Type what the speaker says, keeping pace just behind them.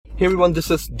Hey everyone, this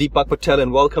is Deepak Patel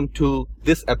and welcome to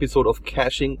this episode of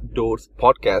CashingDoors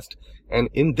podcast. And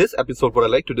in this episode, what I'd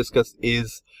like to discuss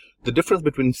is the difference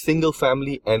between single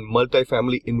family and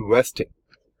multifamily investing.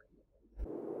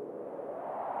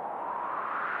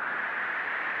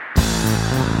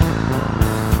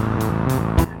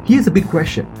 Here's a big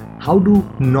question. How do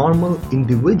normal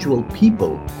individual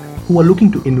people who are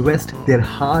looking to invest their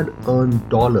hard-earned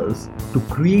dollars to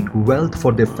create wealth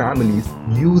for their families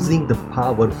using the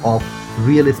power of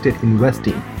real estate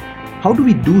investing, how do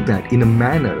we do that in a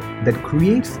manner that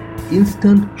creates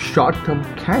instant short-term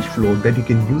cash flow that you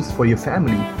can use for your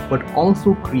family, but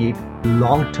also create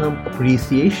long-term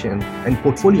appreciation and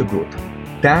portfolio growth?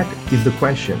 That is the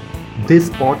question. This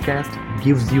podcast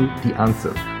gives you the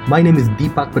answer. My name is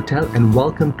Deepak Patel and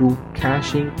welcome to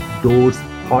Cashing Doors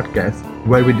podcast,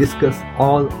 where we discuss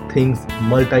all things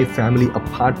multifamily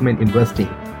apartment investing.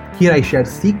 Here I share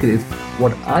secrets,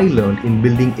 what I learned in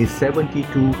building a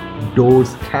 72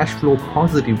 doors cash flow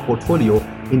positive portfolio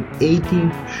in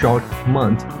 18 short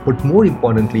months, but more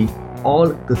importantly, all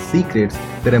the secrets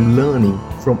that I'm learning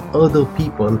from other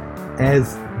people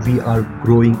as we are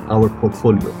growing our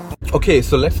portfolio. Okay,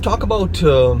 so let's talk about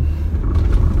a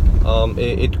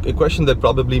question that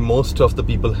probably most of the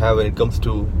people have when it comes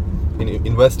to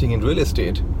investing in real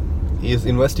estate is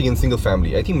investing in single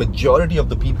family. I think majority of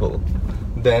the people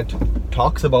that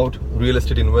talks about real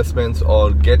estate investments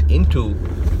or get into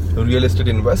real estate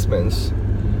investments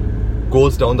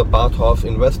goes down the path of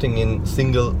investing in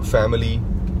single family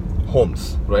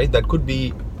homes, right? That could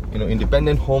be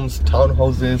independent homes,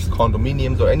 townhouses,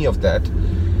 condominiums, or any of that.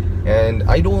 And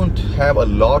I don't have a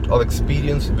lot of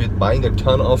experience with buying a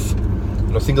ton of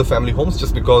single family homes,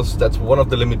 just because that's one of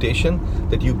the limitation,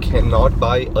 that you cannot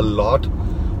buy a lot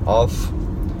of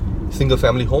single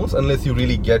family homes unless you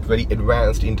really get very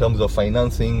advanced in terms of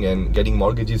financing and getting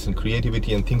mortgages and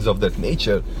creativity and things of that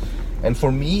nature. And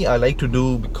for me, I like to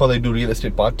do, because I do real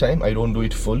estate part-time, I don't do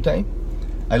it full-time.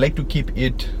 I like to keep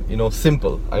it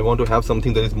simple. I want to have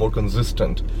something that is more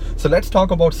consistent. So let's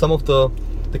talk about some of the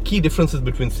key differences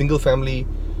between single family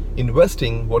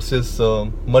investing versus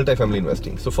multifamily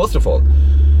investing. So first of all,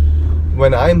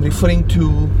 when I'm referring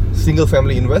to single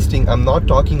family investing, I'm not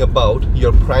talking about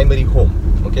your primary home.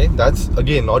 Okay, that's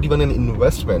again not even an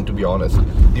investment, to be honest.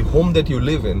 The home that you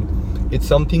live in, it's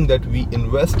something that we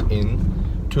invest in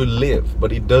to live,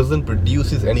 but it doesn't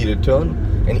produce any return,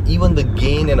 and even the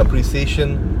gain and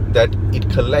appreciation that it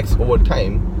collects over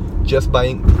time just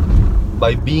by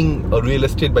being a real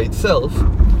estate by itself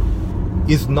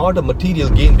is not a material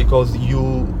gain, because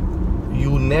you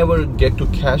never get to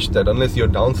cash that unless you're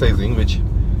downsizing, which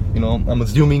I'm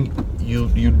assuming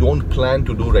you don't plan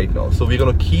to do right now. So we're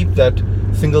going to keep that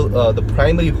the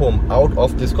primary home out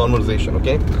of this conversation.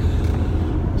 Okay,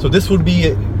 so this would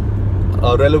be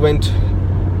relevant,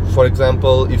 for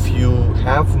example, if you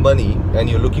have money and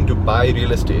you're looking to buy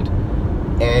real estate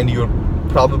and you're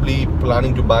probably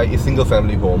planning to buy a single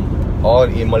family home or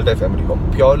a multi-family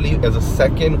home purely as a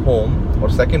second home or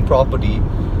second property,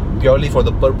 purely for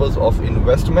the purpose of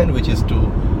investment, which is to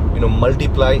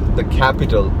multiply the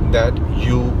capital that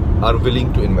you are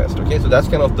willing to invest. Okay, so that's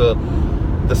kind of the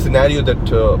scenario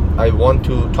that I want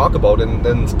to talk about, and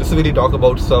then specifically talk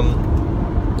about some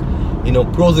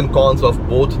pros and cons of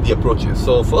both the approaches.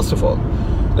 So first of all,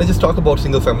 let's just talk about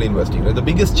single family investing. The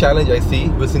biggest challenge I see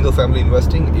with single family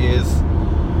investing is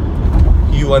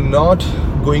you are not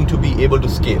going to be able to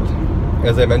scale,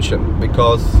 as I mentioned,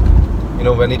 because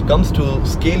when it comes to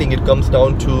scaling, it comes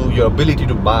down to your ability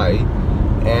to buy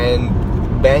and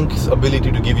bank's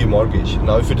ability to give you mortgage.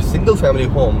 Now, if it's a single family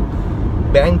home,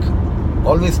 bank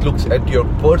always looks at your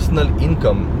personal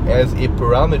income as a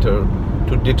parameter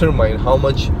to determine how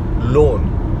much loan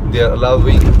they are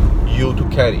allowing you to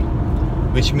carry,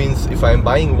 which means if I'm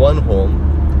buying one home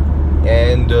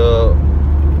and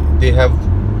they have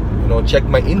checked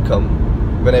my income,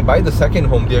 when I buy the second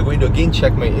home, they are going to again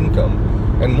check my income,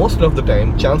 and most of the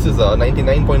time, chances are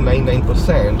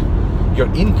 99.99% your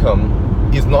income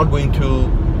is not going to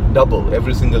double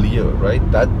every single year, right?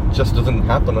 That just doesn't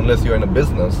happen unless you're in a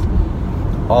business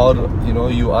or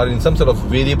you are in some sort of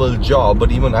variable job.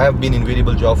 But even I have been in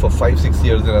variable job for 5-6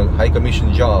 years in a high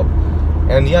commission job,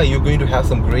 and yeah, you're going to have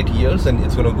some great years and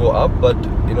it's going to go up, but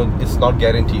it's not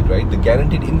guaranteed, right? The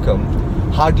guaranteed income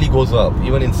hardly goes up.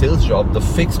 Even in sales job, the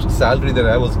fixed salary that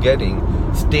I was getting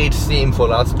stayed same for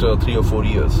last 3 or 4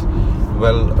 years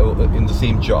in the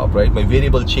same job, right? My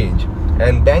variable change,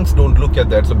 and banks don't look at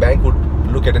that. So bank would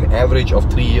look at an average of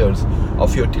 3 years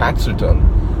of your tax return.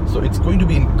 So it's going to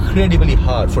be incredibly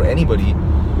hard for anybody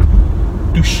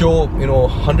to show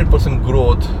 100%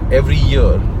 growth every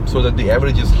year, so that the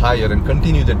average is higher and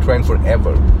continue the trend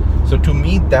forever. So to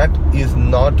me, that is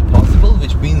not possible,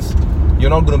 which means you're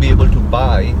not going to be able to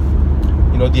buy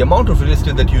the amount of real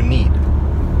estate that you need.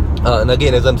 And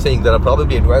again, as I'm saying, there are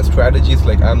probably advanced strategies.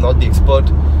 Like, I'm not the expert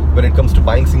when it comes to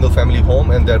buying single family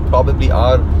home, and there probably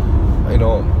are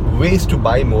ways to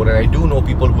buy more. And I do know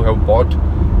people who have bought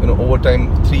over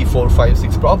time 3, 4, 5,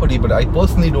 6 property, but I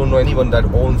personally don't know anyone that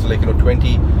owns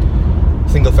 20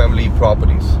 single family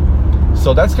properties.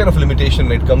 So that's kind of limitation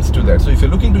when it comes to that. So if you're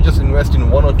looking to just invest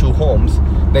in 1 or 2 homes,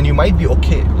 then you might be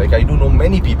okay. Like, I do know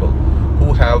many people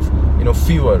who have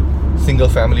fewer single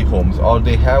family homes, or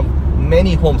they have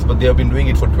many homes but they have been doing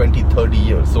it for 20, 30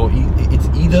 years. So it's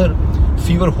either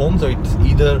fewer homes, or it's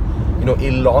either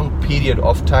a long period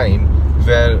of time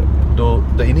where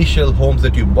the initial homes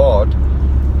that you bought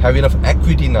have enough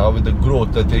equity now with the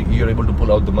growth that you're able to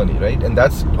pull out the money, right? And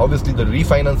that's obviously the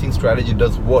refinancing strategy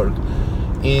does work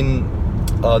in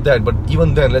that. But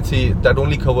even then, let's say that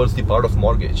only covers the part of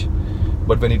mortgage.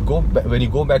 But when you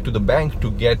go back to the bank to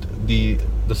get the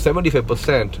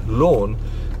 75% loan,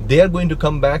 they are going to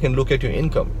come back and look at your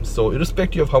income. So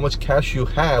irrespective of how much cash you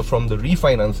have from the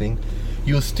refinancing,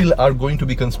 you still are going to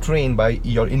be constrained by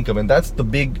your income, and that's the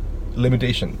big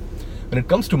limitation. When it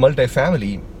comes to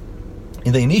multifamily,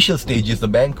 in the initial stages, the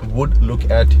bank would look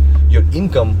at your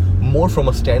income more from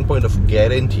a standpoint of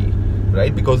guarantee,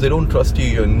 right? Because they don't trust you,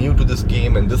 you're new to this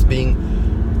game, and this being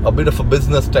a bit of a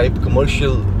business type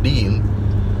commercial deal,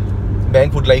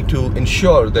 bank would like to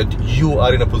ensure that you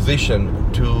are in a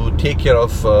position to take care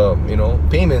of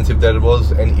payments if there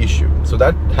was an issue. So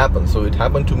that happens. So it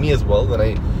happened to me as well. When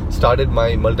I started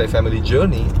my multifamily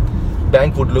journey,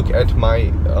 bank would look at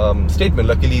my statement.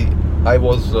 Luckily, I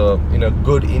was in a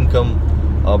good income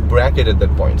bracket at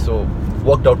that point, so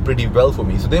worked out pretty well for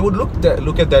me. So they would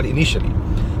look at that initially.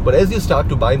 But as you start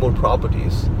to buy more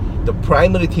properties, the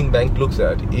primary thing bank looks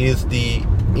at is the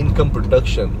income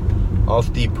production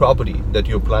of the property that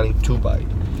you're planning to buy.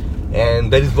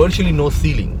 And there is virtually no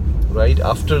ceiling, right?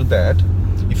 After that,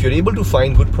 if you're able to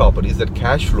find good properties that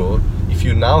cash flow, if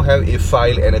you now have a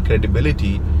file and a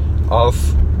credibility of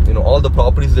all the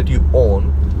properties that you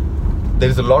own, there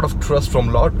is a lot of trust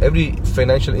from every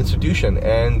financial institution,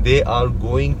 and they are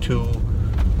going to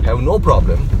have no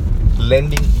problem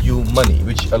lending you money,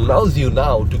 which allows you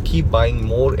now to keep buying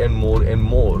more and more and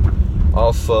more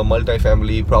of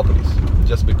multifamily properties,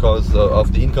 just because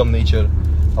of the income nature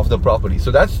of the property.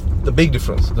 So that's the big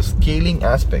difference, the scaling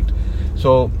aspect.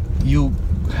 So you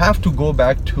have to go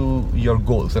back to your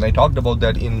goals, and I talked about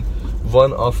that in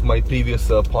one of my previous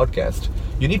podcasts.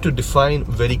 You need to define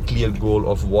very clear goal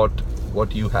of what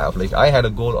you have. Like, I had a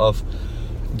goal of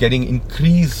getting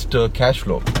increased cash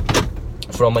flow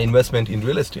from my investment in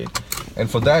real estate,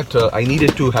 and for that I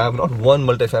needed to have not one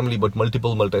multifamily but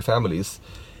multiple multifamilies,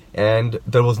 and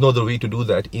there was no other way to do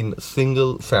that in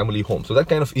single family home. So that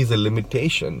kind of is a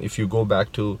limitation if you go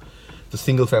back to the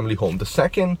single family home. The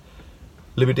second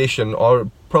limitation,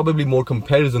 or probably more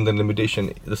comparison than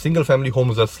limitation, the single family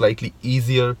homes are slightly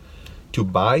easier to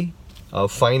buy,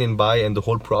 find and buy, and the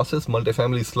whole process.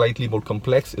 Multifamily is slightly more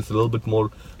complex. It's a little bit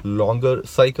more longer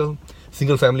cycle.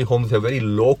 Single family homes have very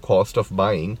low cost of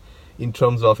buying in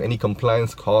terms of any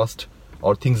compliance cost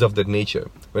or things of that nature.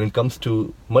 When it comes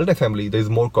to multifamily, there is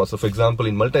more cost. So for example,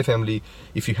 in multifamily,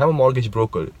 if you have a mortgage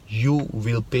broker, you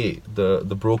will pay the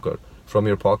broker from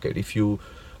your pocket. If you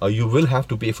will have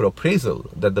to pay for appraisal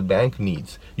that the bank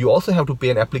needs. You also have to pay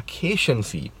an application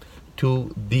fee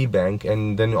to the bank,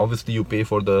 and then obviously you pay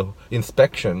for the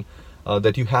inspection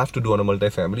that you have to do on a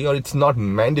multifamily, or it's not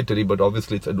mandatory, but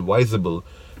obviously it's advisable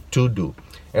to do.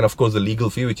 And of course the legal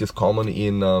fee, which is common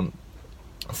in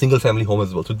single family home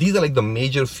as well. So these are like the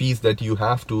major fees that you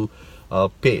have to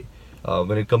pay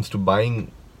when it comes to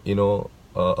buying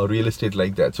a real estate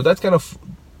like that. So that's kind of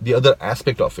the other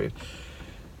aspect of it.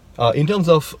 In terms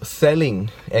of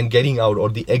selling and getting out, or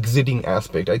the exiting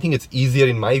aspect, I think it's easier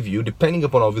in my view, depending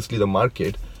upon obviously the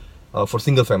market, for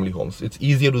single family homes. It's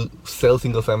easier to sell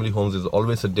single family homes. There's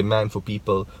always a demand for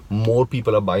people. More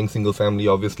people are buying single family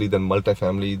obviously than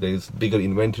multifamily. There is bigger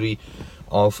inventory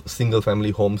of single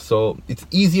family homes, so it's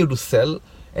easier to sell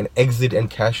and exit and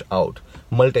cash out.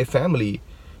 Multifamily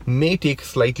may take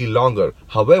slightly longer.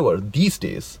 However, these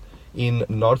days in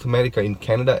North America, in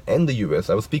Canada and the US,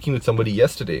 I was speaking with somebody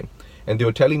yesterday, and they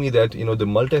were telling me that the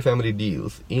multifamily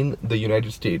deals in the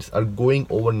United States are going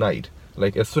overnight.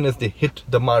 Like, as soon as they hit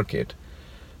the market,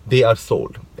 they are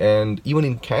sold. And even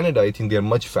in Canada, I think they are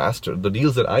much faster. The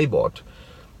deals that I bought,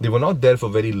 they were not there for a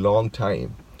very long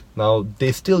time. Now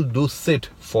they still do sit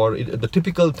for it, the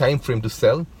typical time frame to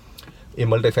sell. a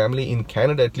multifamily in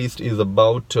Canada at least is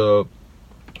about,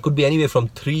 could be anywhere from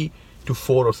 3 to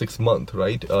 4 or 6 months,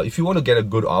 right? If you want to get a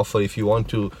good offer, if you want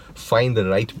to find the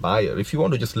right buyer, if you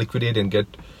want to just liquidate and get,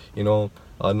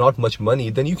 not much money,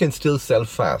 then you can still sell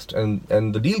fast,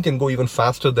 and the deal can go even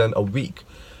faster than a week.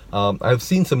 I've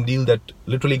seen some deal that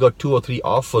literally got 2 or 3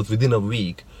 offers within a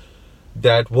week.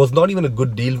 That was not even a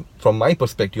good deal from my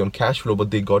perspective on cash flow,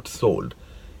 but they got sold,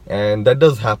 and that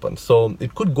does happen. So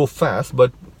it could go fast,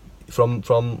 but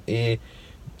from a,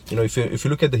 if you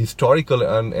look at the historical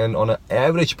and on an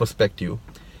average perspective,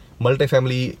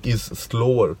 multifamily is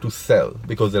slower to sell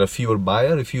because there are fewer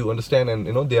buyers, if you understand,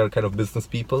 and they are kind of business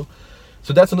people.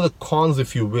 So that's another cons,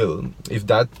 if you will, if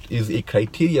that is a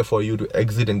criteria for you to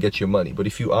exit and get your money. But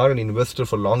if you are an investor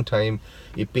for a long time,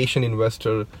 a patient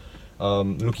investor,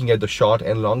 looking at the short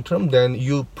and long term, then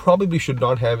you probably should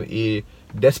not have a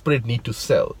desperate need to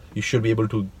sell. You should be able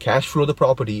to cash flow the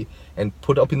property and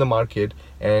put up in the market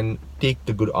and take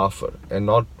the good offer and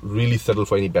not really settle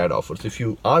for any bad offers. If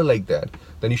you are like that,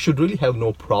 then you should really have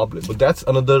no problem. But that's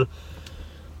another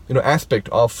aspect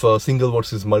of single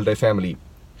versus multifamily.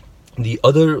 The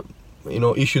other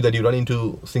issue that you run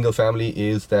into single family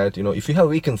is that if you have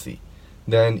vacancy,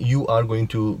 then you are going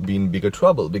to be in bigger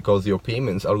trouble because your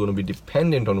payments are going to be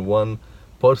dependent on one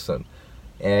person,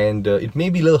 and it may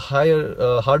be a little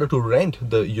harder to rent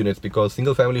the units because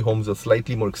single family homes are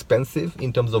slightly more expensive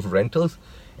in terms of rentals,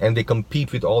 and they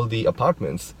compete with all the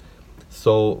apartments.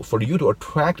 So for you to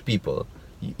attract people,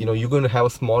 you're going to have a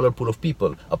smaller pool of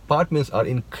people. Apartments are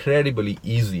incredibly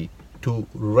easy to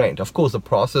rent. Of course, the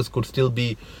process could still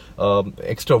be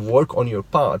extra work on your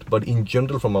part, but in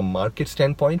general, from a market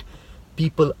standpoint,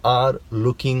 people are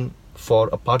looking for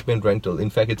apartment rental. In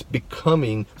fact, it's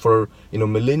becoming, for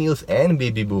millennials and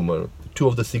baby boomer, two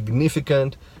of the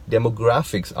significant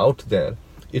demographics out there.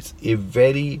 It's a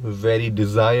very, very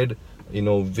desired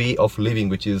way of living,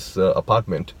 which is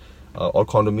apartment or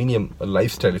condominium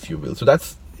lifestyle, if you will. So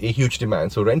that's a huge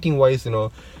demand. So renting wise,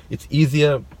 it's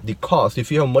easier. The cost,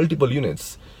 if you have multiple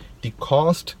units, the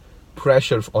cost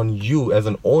pressure on you as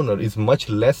an owner is much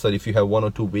lesser if you have 1 or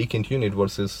 2 vacant unit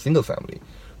versus single family,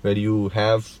 where you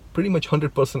have pretty much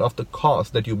 100% of the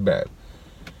cost that you bear.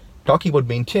 Talking about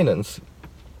maintenance,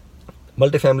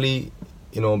 multifamily,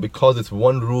 because it's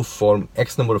one roof for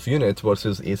X number of units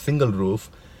versus a single roof,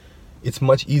 it's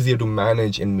much easier to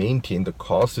manage and maintain. The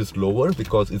cost is lower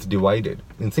because it's divided.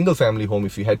 In single family home,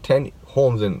 if you had 10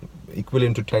 homes and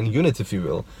equivalent to 10 units, if you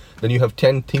will, then you have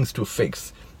 10 things to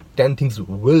fix. 10 things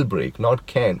will break, not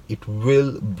can, it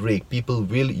will break. People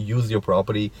will use your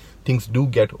property, things do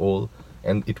get old,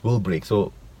 and it will break.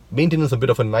 So maintenance is a bit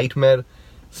of a nightmare,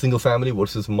 single family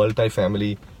versus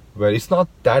multifamily, where it's not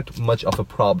that much of a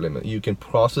problem. You can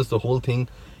process the whole thing,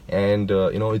 and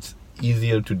it's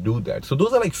easier to do that. So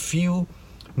those are like few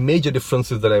major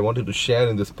differences that I wanted to share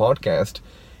in this podcast,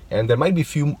 and there might be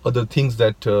few other things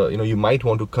that you might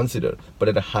want to consider. But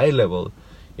at a high level,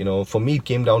 for me, it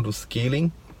came down to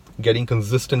scaling, getting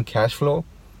consistent cash flow,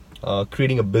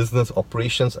 creating a business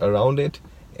operations around it,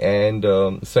 and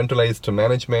centralized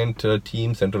management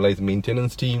team, centralized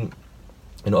maintenance team,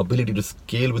 ability to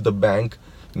scale with the bank,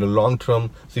 long term.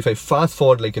 So if I fast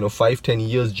forward 5-10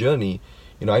 years journey,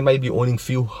 I might be owning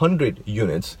few hundred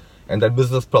units, and that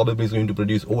business probably is going to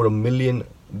produce over $1 million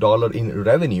in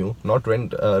revenue, not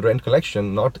rent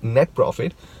collection, not net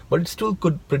profit, but it still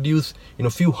could produce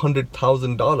few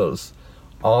 $100,000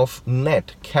 of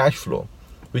net cash flow,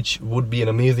 which would be an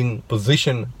amazing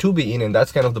position to be in. And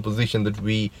that's kind of the position that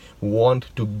we want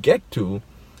to get to,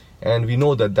 and we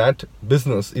know that that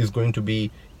business is going to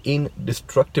be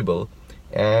indestructible,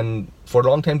 and for a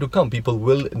long time to come, people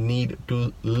will need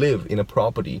to live in a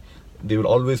property. They will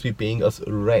always be paying us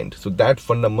rent. So that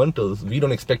fundamentals we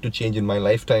don't expect to change in my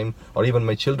lifetime or even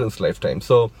my children's lifetime.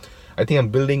 So I think I'm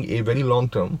building a very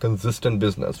long-term consistent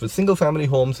business. With single family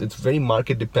homes, it's very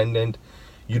market dependent.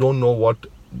 You don't know what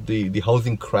the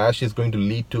housing crash is going to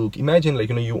lead to. Imagine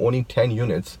you owning 10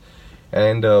 units,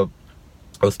 and I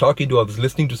was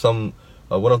listening to some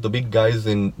one of the big guys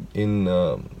in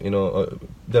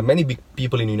there are many big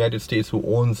people in the United States who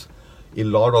owns a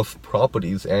lot of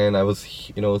properties, and I was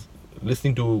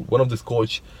listening to one of this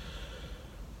coach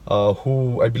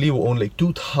who I believe owned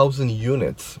 2,000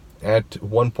 units at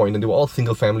one point, and they were all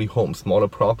single family homes, smaller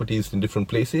properties in different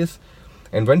places.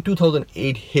 And when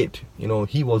 2008 hit,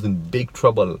 he was in big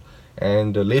trouble,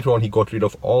 and later on he got rid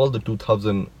of all the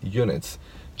 2,000 units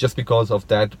just because of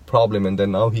that problem, and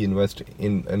then now he invests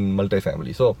in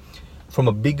multifamily. So from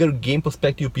a bigger game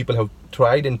perspective, people have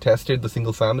tried and tested the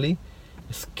single family,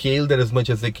 scaled that as much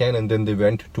as they can, and then they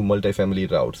went to multifamily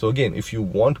route. So again, if you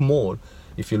want more,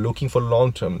 if you're looking for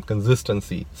long-term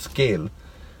consistency, scale,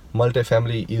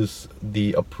 multifamily is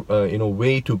the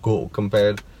way to go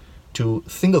compared to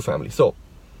single family. So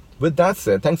with that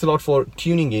said, thanks a lot for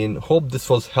tuning in. Hope this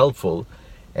was helpful,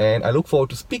 and I look forward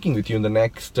to speaking with you in the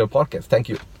next podcast. Thank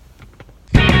you.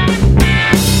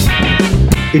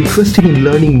 Interested in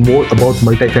learning more about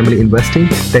multifamily investing?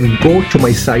 Then go to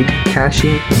my site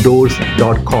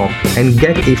CashingDoors.com and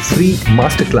get a free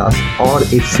masterclass or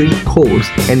a free course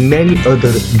and many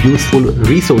other useful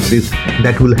resources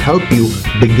that will help you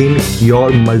begin your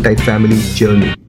multifamily journey.